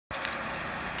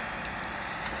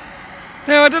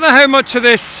Now I don't know how much of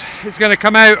this is going to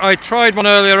come out. I tried one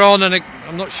earlier on and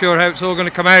I'm not sure how it's all going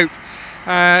to come out.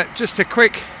 Just a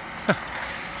quick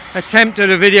attempt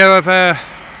at a video of a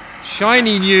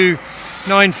shiny new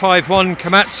 951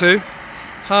 Komatsu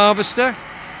harvester,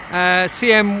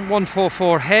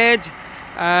 CM144 head.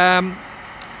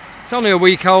 It's only a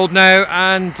week old now,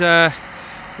 and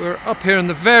we're up here in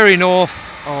the very north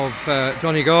of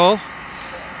Donegal,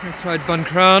 inside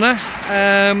Buncrana,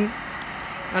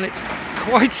 and it's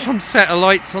quite some set of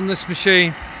lights on this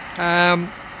machine.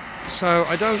 So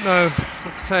I don't know,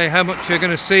 let's say, how much you're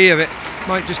going to see of it.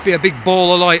 Might just be a big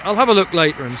ball of light. I'll have a look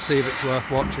later and see if it's worth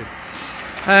watching.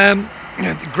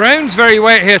 The ground's very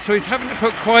wet here, so he's having to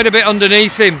put quite a bit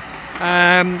underneath him.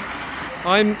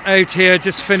 I'm out here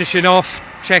just finishing off,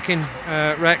 checking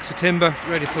racks of timber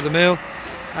ready for the mill,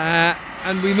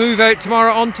 and we move out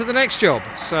tomorrow on to the next job.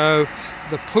 So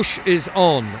the push is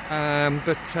on.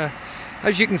 But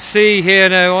as you can see here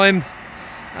now, I'm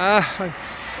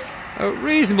a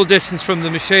reasonable distance from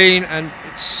the machine, and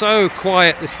it's so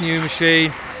quiet, this new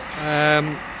machine.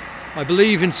 I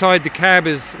believe inside the cab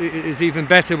is even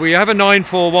better. We have a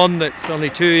 941 that's only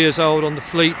 2 years old on the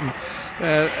fleet, and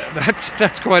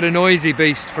that's quite a noisy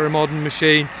beast for a modern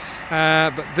machine.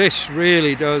 But this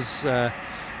really does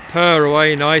purr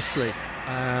away nicely.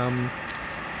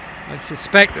 I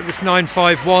suspect that this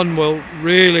 951 will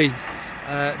really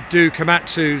do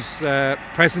Komatsu's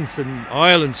presence in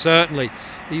Ireland certainly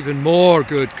even more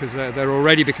good, because they're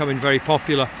already becoming very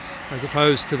popular, as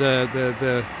opposed to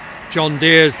the John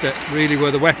Deeres that really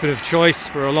were the weapon of choice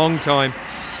for a long time.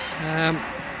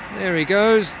 There he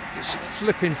goes, just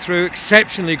flipping through.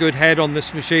 Exceptionally good head on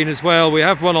this machine as well. We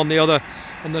have one on the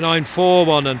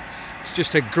 941, and it's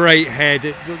just a great head.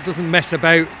 It doesn't mess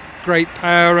about, great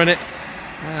power in it,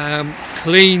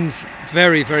 cleans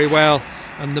very, very well,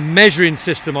 and the measuring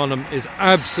system on them is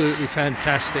absolutely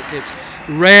fantastic. It's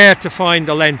rare to find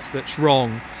a length that's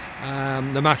wrong,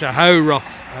 no matter how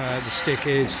rough the stick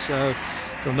is. So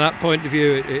from that point of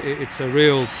view, it's a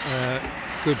real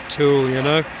good tool, you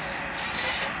know.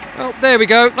 Well, there we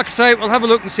go. Like I say, we'll have a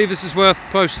look and see if this is worth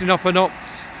posting up or not.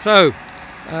 So,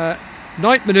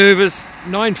 night manoeuvres,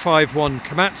 951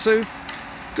 Komatsu.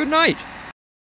 Good night.